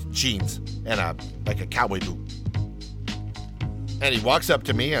in like jeans and like a cowboy boot. And he walks up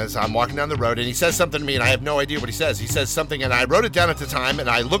to me as I'm walking down the road, and he says something to me, and I have no idea what he says. He says something, and I wrote it down at the time, and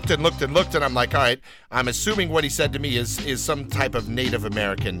I looked, and I'm like, all right, I'm assuming what he said to me is some type of Native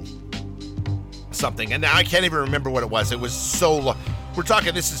American something. And now I can't even remember what it was. It was so long. We're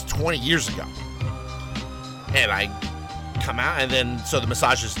talking, this is 20 years ago. And I come out, and then, so the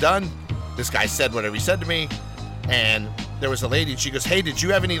massage is done. This guy said whatever he said to me. And there was a lady, and she goes, hey, did you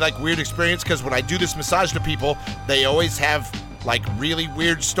have any, like, weird experience? Because when I do this massage to people, they always have, like, really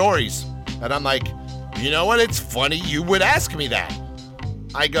weird stories. And I'm like, you know what? It's funny you would ask me that.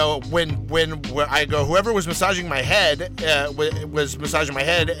 I go, whoever was massaging my head was massaging my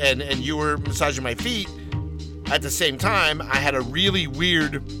head, and you were massaging my feet at the same time. I had a really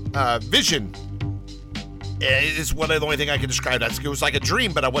weird vision. It's the only thing I can describe that. It was like a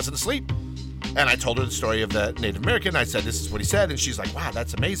dream, but I wasn't asleep. And I told her the story of the Native American. I said, this is what he said. And she's like, wow,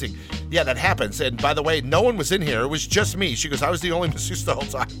 that's amazing. Yeah, that happens. And by the way, no one was in here. It was just me. She goes, I was the only masseuse the whole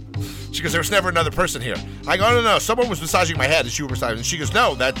time. She goes, there was never another person here. I go, no, someone was massaging my head as you were massaging. And she goes,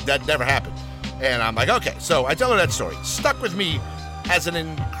 no, that never happened. And I'm like, okay. So I tell her that story. Stuck with me as an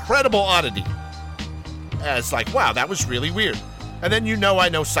incredible oddity. As like, wow, that was really weird. And then I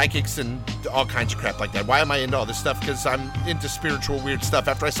know psychics and all kinds of crap like that. Why am I into all this stuff? Because I'm into spiritual weird stuff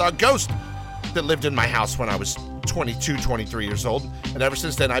after I saw a ghost that lived in my house when I was 22, 23 years old. And ever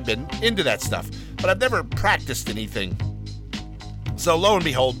since then, I've been into that stuff. But I've never practiced anything. So lo and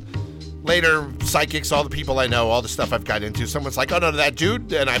behold, later, psychics, all the people I know, all the stuff I've got into, someone's like, oh, no, that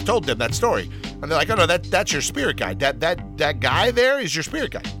dude, and I've told them that story. And they're like, oh, no, that's your spirit guide. That guy there is your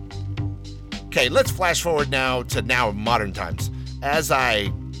spirit guide. Okay, let's flash forward now to modern times. As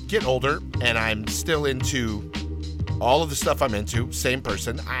I get older and I'm still into all of the stuff I'm into, same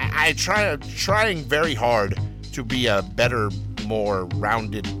person, I'm trying very hard to be a better, more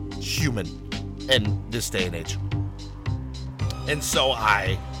rounded human in this day and age. And so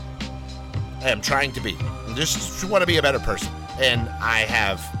I am trying to be. Just want to be a better person. And I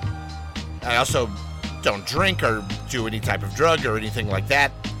also don't drink or do any type of drug or anything like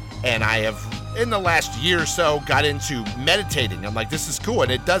that. And I have, in the last year or so, got into meditating. I'm like, this is cool,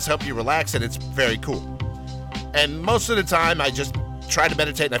 and it does help you relax, and it's very cool. And most of the time, I just try to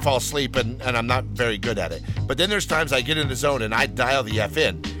meditate and I fall asleep, and I'm not very good at it. But then there's times I get in the zone and I dial the F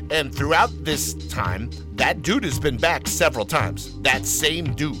in. And throughout this time, that dude has been back several times. That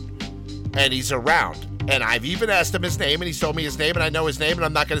same dude. And he's around. And I've even asked him his name, and he's told me his name, and I know his name, and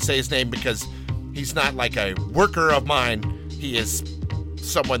I'm not going to say his name because he's not like a worker of mine. He is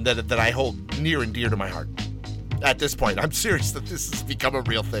someone that I hold near and dear to my heart. At this point, I'm serious that this has become a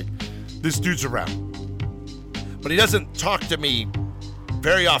real thing. This dude's around. But he doesn't talk to me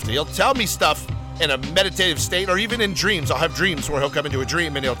very often. He'll tell me stuff in a meditative state, or even in dreams. I'll have dreams where he'll come into a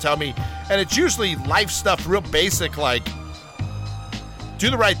dream and he'll tell me, and it's usually life stuff, real basic, like, do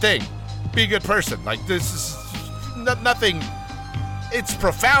the right thing. Be a good person. Like, this is nothing. It's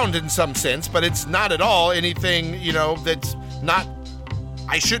profound in some sense, but it's not at all anything, that's not,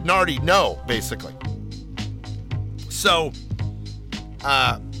 I shouldn't already know, basically. So,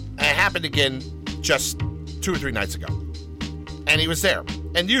 it happened again just 2 or 3 nights ago. And he was there.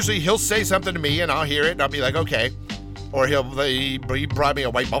 And usually he'll say something to me and I'll hear it and I'll be like, okay. Or he brought me a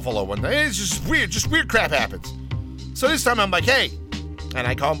white buffalo one day. It's just weird crap happens. So this time I'm like, hey. And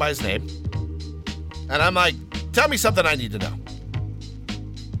I call him by his name. And I'm like, tell me something I need to know.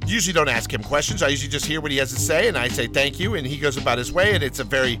 Usually don't ask him questions. I usually just hear what he has to say and I say thank you, and he goes about his way, and it's a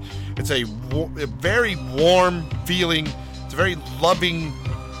very warm feeling. It's a very loving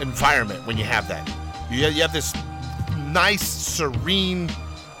environment when you have that. You have this nice, serene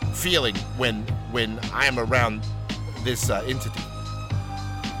feeling when I am around this entity,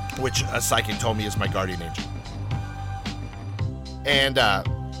 which a psychic told me is my guardian angel. And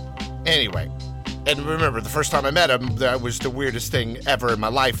anyway, and remember, the first time I met him, that was the weirdest thing ever in my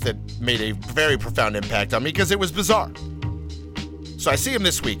life that made a very profound impact on me because it was bizarre. So I see him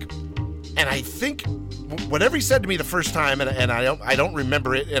this week, and I think whatever he said to me the first time, and I don't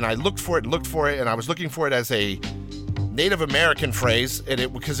remember it, and I looked for it, and I was looking for it as a Native American phrase,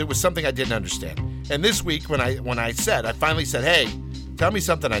 because it was something I didn't understand. And this week, when I finally said, hey, tell me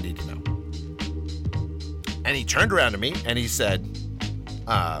something I need to know. And he turned around to me and he said,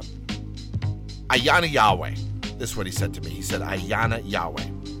 Ayana Yahweh. This is what he said to me. He said, Ayana Yahweh.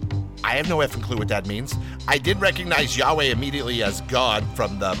 I have no effing clue what that means. I did recognize Yahweh immediately as God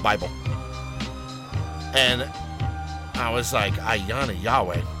from the Bible. And I was like, Ayana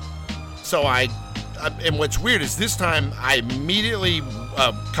Yahweh. So and what's weird is this time I immediately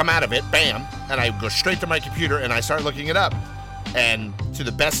come out of it, bam, and I go straight to my computer and I start looking it up. And to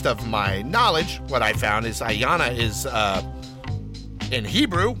the best of my knowledge, what I found is Ayana is in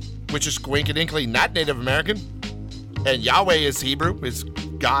Hebrew, which is Gwink and Inkly, not Native American. And Yahweh is Hebrew, is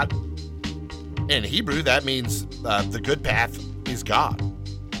God. In Hebrew, that means the good path is God.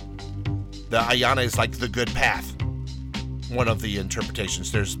 The Ayana is like the good path. One of the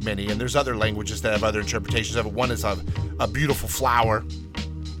interpretations. There's many, and there's other languages that have other interpretations of it. One is a beautiful flower.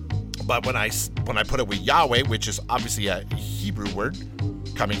 But when I put it with Yahweh, which is obviously a Hebrew word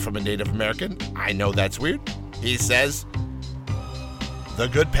coming from a Native American, I know that's weird. He says the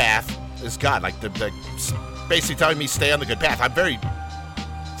good path is God. Like the basically telling me stay on the good path. I'm very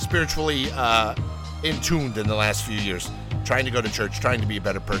spiritually in tuned in the last few years, trying to go to church, trying to be a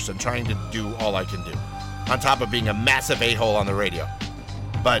better person, trying to do all I can do, on top of being a massive a-hole on the radio.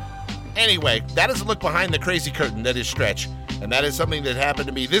 But anyway, that is a look behind the crazy curtain that is Stretch. And that is something that happened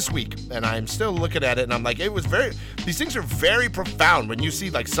to me this week. And I'm still looking at it and I'm like, these things are very profound when you see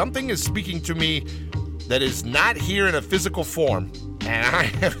like something is speaking to me that is not here in a physical form. And I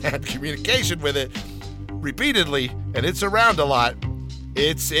have had communication with it repeatedly and it's around a lot.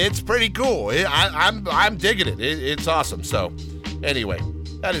 It's pretty cool. I'm digging it. It's awesome. So anyway,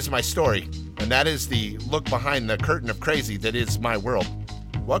 that is my story. And that is the look behind the curtain of crazy that is my world.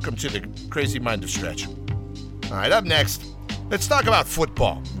 Welcome to the crazy mind of Stretch. All right, up next, let's talk about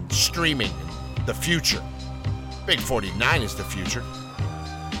football, streaming, and the future. Big 49 is the future.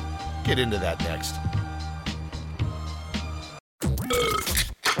 Get into that next.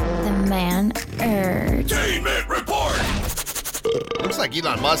 The Manertainment Report. Looks like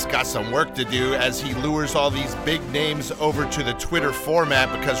Elon Musk got some work to do as he lures all these big names over to the Twitter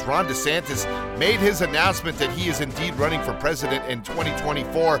format because Ron DeSantis made his announcement that he is indeed running for president in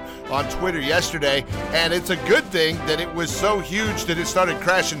 2024 on Twitter yesterday. And it's a good thing that it was so huge that it started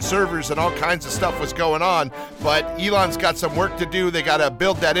crashing servers and all kinds of stuff was going on. But Elon's got some work to do. They got to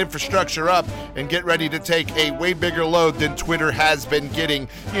build that infrastructure up and get ready to take a way bigger load than Twitter has been getting,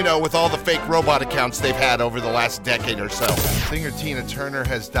 with all the fake robot accounts they've had over the last decade or so. Singer Tina Turner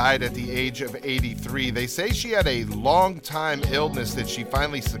has died at the age of 83. They say she had a long-time illness that she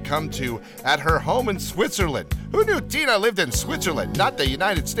finally succumbed to at her home in Switzerland. Who knew Tina lived in Switzerland, not the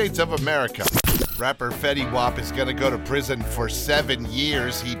United States of America? Rapper Fetty Wap is going to go to prison for 7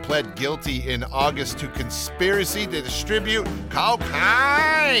 years. He pled guilty in August to conspiracy to distribute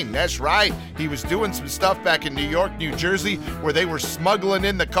cocaine. That's right. He was doing some stuff back in New York, New Jersey, where they were smuggling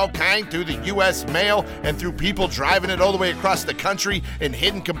in the cocaine through the U.S. mail and through people driving it all the way across the country in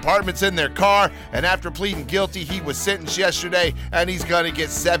hidden compartments in their car. And after pleading guilty, he was sentenced yesterday, and he's going to get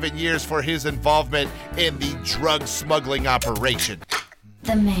 7 years for his involvement in the drug smuggling operation.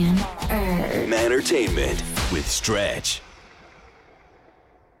 The Manertainment with Stretch.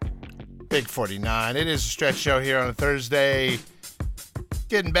 Big 49. It is a Stretch show here on a Thursday.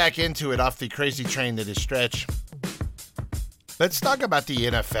 Getting back into it off the crazy train that is Stretch. Let's talk about the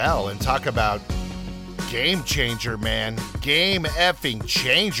NFL and talk about game changer, man. Game effing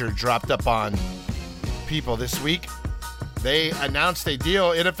changer dropped up on people this week. They announced a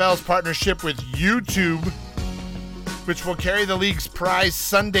deal, NFL's partnership with YouTube, which will carry the league's prize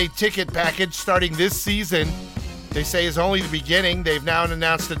Sunday ticket package starting this season. They say is only the beginning. They've now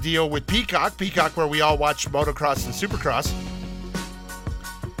announced a deal with Peacock where we all watch motocross and supercross.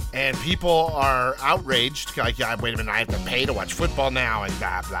 And people are outraged. Like, yeah, wait a minute, I have to pay to watch football now and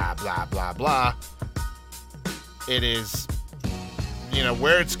blah, blah, blah, blah, blah. It is,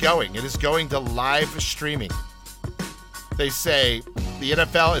 where it's going. It is going to live streaming. They say the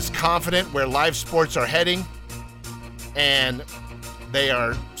NFL is confident where live sports are heading, and they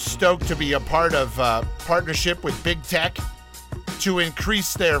are stoked to be a part of a partnership with big tech to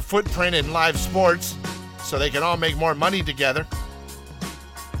increase their footprint in live sports so they can all make more money together.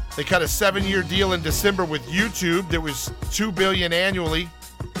 They cut a 7-year deal in December with YouTube that was $2 billion annually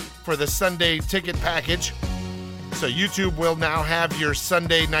for the Sunday ticket package. So YouTube will now have your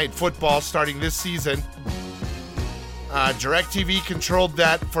Sunday night football starting this season. DirecTV controlled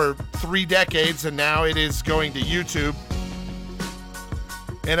that for 3 decades, and now it is going to YouTube.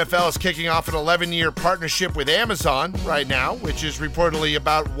 NFL is kicking off an 11-year partnership with Amazon right now, which is reportedly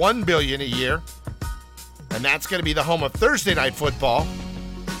about $1 billion a year. And that's going to be the home of Thursday Night Football.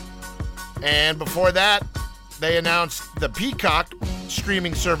 And before that, they announced the Peacock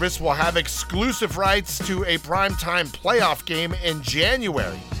streaming service will have exclusive rights to a primetime playoff game in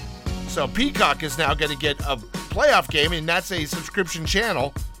January. So Peacock is now going to get a playoff game, and that's a subscription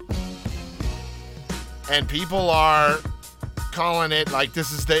channel. And people are calling it like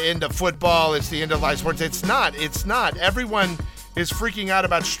this is the end of football, it's the end of live sports. It's not. Everyone is freaking out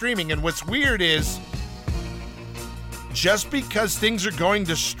about streaming, and what's weird is just because things are going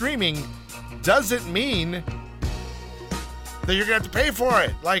to streaming doesn't mean that you're going to have to pay for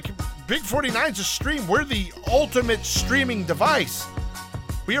it. Like, Big 49's a stream. We're the ultimate streaming device.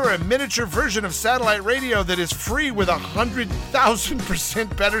 We are a miniature version of satellite radio that is free with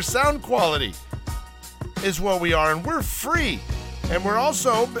 100,000% better sound quality, is what we are, and we're free. And we're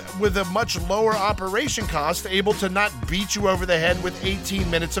also, with a much lower operation cost, able to not beat you over the head with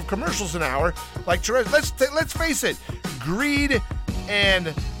 18 minutes of commercials an hour. Like, let's face it, greed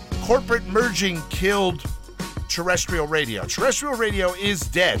and corporate merging killed terrestrial radio. Terrestrial radio is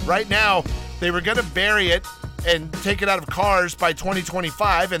dead. Right now, they were going to bury it and take it out of cars by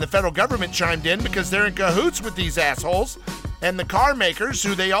 2025, and the federal government chimed in because they're in cahoots with these assholes and the car makers,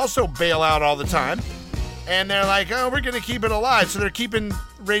 who they also bail out all the time. And they're like, oh, we're going to keep it alive. So they're keeping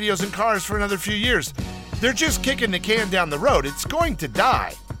radios in cars for another few years. They're just kicking the can down the road. It's going to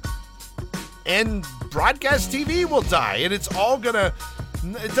die. And broadcast TV will die. And it's all going to...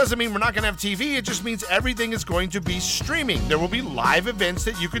 It doesn't mean we're not going to have TV. It just means everything is going to be streaming. There will be live events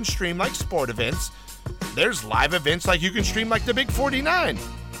that you can stream, like sport events. There's live events like you can stream, like the Big 49.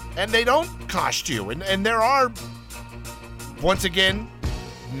 And they don't cost you. And there are, once again,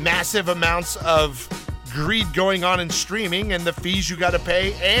 massive amounts of greed going on in streaming, and the fees you got to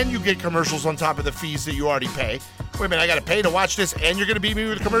pay, and you get commercials on top of the fees that you already pay. Wait a minute, I got to pay to watch this, and you're going to beat me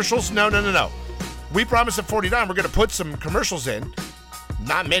with commercials? No. We promised at 49 we're going to put some commercials in.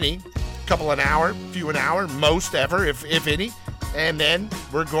 Not many. A couple an hour, few an hour, most ever, if any. And then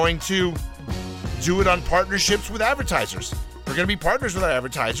we're going to do it on partnerships with advertisers. We're going to be partners with our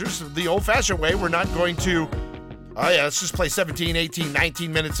advertisers. The old-fashioned way, we're not going to, oh yeah, let's just play 17, 18,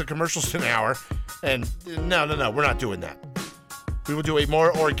 19 minutes of commercials an hour. And no, we're not doing that. We will do a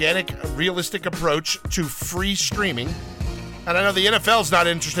more organic, realistic approach to free streaming. And I know the NFL's not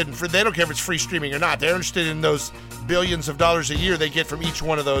interested in, they don't care if it's free streaming or not. They're interested in those billions of dollars a year they get from each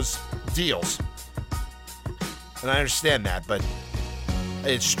one of those deals. And I understand that, but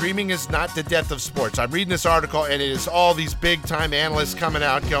streaming is not the death of sports. I'm reading this article, and it is all these big-time analysts coming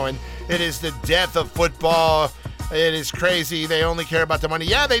out going, it is the death of football. It is crazy. They only care about the money.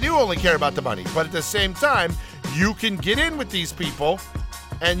 Yeah, they do only care about the money. But at the same time, you can get in with these people,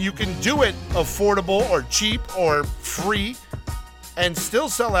 and you can do it affordable or cheap or free and still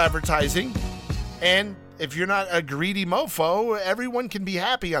sell advertising. And if you're not a greedy mofo, everyone can be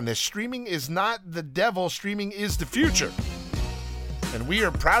happy on this. Streaming is not the devil. Streaming is the future. And we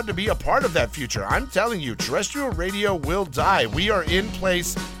are proud to be a part of that future. I'm telling you, terrestrial radio will die. We are in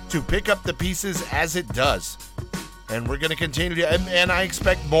place to pick up the pieces as it does. And we're going to continue to, and I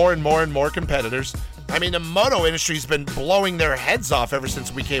expect more and more and more competitors. I mean, the moto industry's been blowing their heads off ever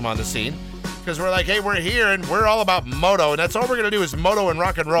since we came on the scene. Because we're like, hey, we're here and we're all about moto, and that's all we're going to do is moto and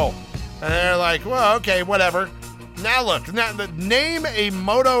rock and roll. And they're like, well, okay, whatever. Now look, name a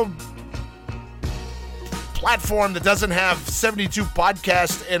moto platform that doesn't have 72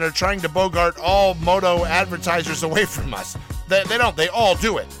 podcasts and are trying to bogart all moto advertisers away from us. They don't. They all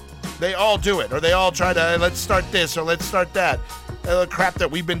do it. They all do it. Or they all try to, let's start this or let's start that. The crap that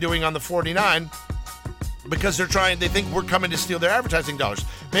we've been doing on the 49 because they think we're coming to steal their advertising dollars.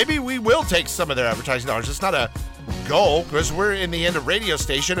 Maybe we will take some of their advertising dollars. It's not a goal because we're in the end of radio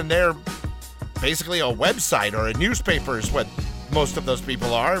station and they're basically a website or a newspaper is what most of those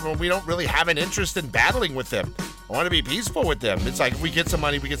people are. But we don't really have an interest in battling with them. I want to be peaceful with them. It's like if we get some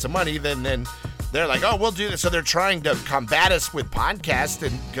money, then they're like, oh, we'll do this. So they're trying to combat us with podcasts,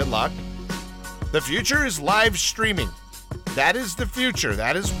 and good luck. The future is live streaming. That is the future.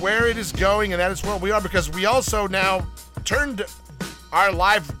 That is where it is going, and that is where we are, because we also now turned our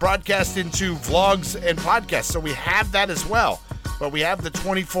live broadcast into vlogs and podcasts. So we have that as well. But we have the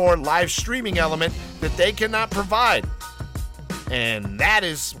 24 live streaming element that they cannot provide. And that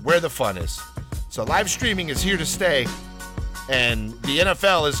is where the fun is. So live streaming is here to stay. And the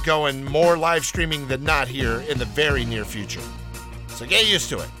NFL is going more live streaming than not here in the very near future. So get used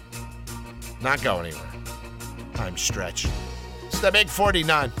to it. Not going anywhere. I'm Stretch. It's the Big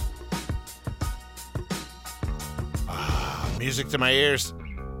 49. Music to my ears.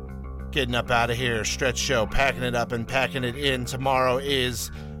 Getting up out of here. Stretch Show. Packing it up and packing it in. Tomorrow is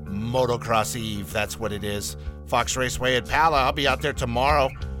Motocross Eve. That's what it is. Fox Raceway at Pala. I'll be out there tomorrow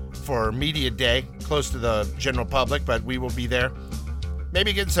for Media Day, close to the general public, but we will be there.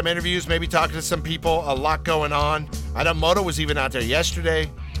 Maybe getting some interviews, maybe talking to some people. A lot going on. I know Moto was even out there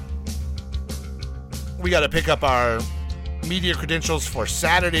yesterday. We got to pick up our media credentials for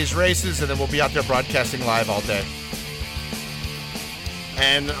Saturday's races, and then we'll be out there broadcasting live all day.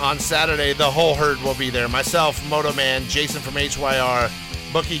 And on Saturday, the whole herd will be there. Myself, Moto Man, Jason from HYR,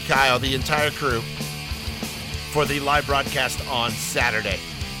 Bookie, Kyle, the entire crew for the live broadcast on Saturday.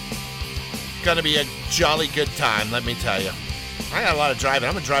 Gonna be a jolly good time, let me tell you. I got a lot of driving.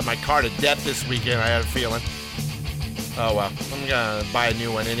 I'm gonna drive my car to death this weekend, I have a feeling. Oh, well. I'm going to buy a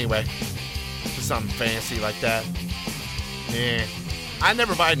new one anyway. Something fancy like that. Yeah. I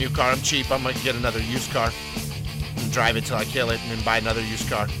never buy a new car. I'm cheap. I'm going to get another used car and drive it till I kill it and then buy another used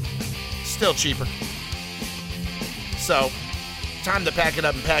car. Still cheaper. So, time to pack it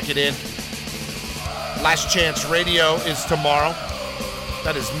up and pack it in. Last Chance Radio is tomorrow.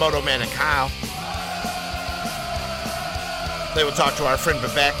 That is Moto Man and Kyle. They will talk to our friend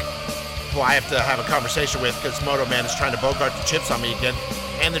Vivek, who I have to have a conversation with because Moto Man is trying to bogart the chips on me again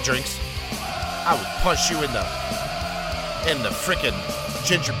and the drinks. I would punch you in the frickin'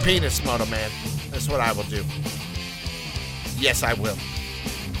 ginger penis, Moto Man. That's what I will do. Yes, I will.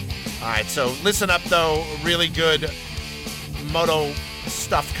 All right, so listen up, though. Really good moto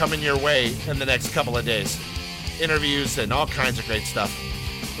stuff coming your way in the next couple of days. Interviews and all kinds of great stuff.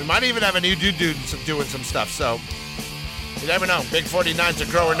 We might even have a new dude doing some stuff, so you never know. Big 49's a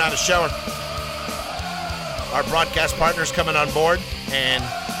grower, not a shower. Our broadcast partner's coming on board, and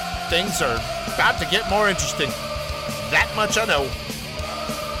things are about to get more interesting. That much I know.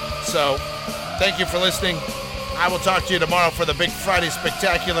 So, thank you for listening. I will talk to you tomorrow for the Big Friday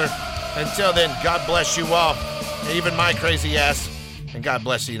Spectacular. Until then, God bless you all, even my crazy ass, and God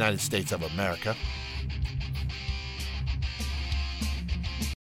bless the United States of America.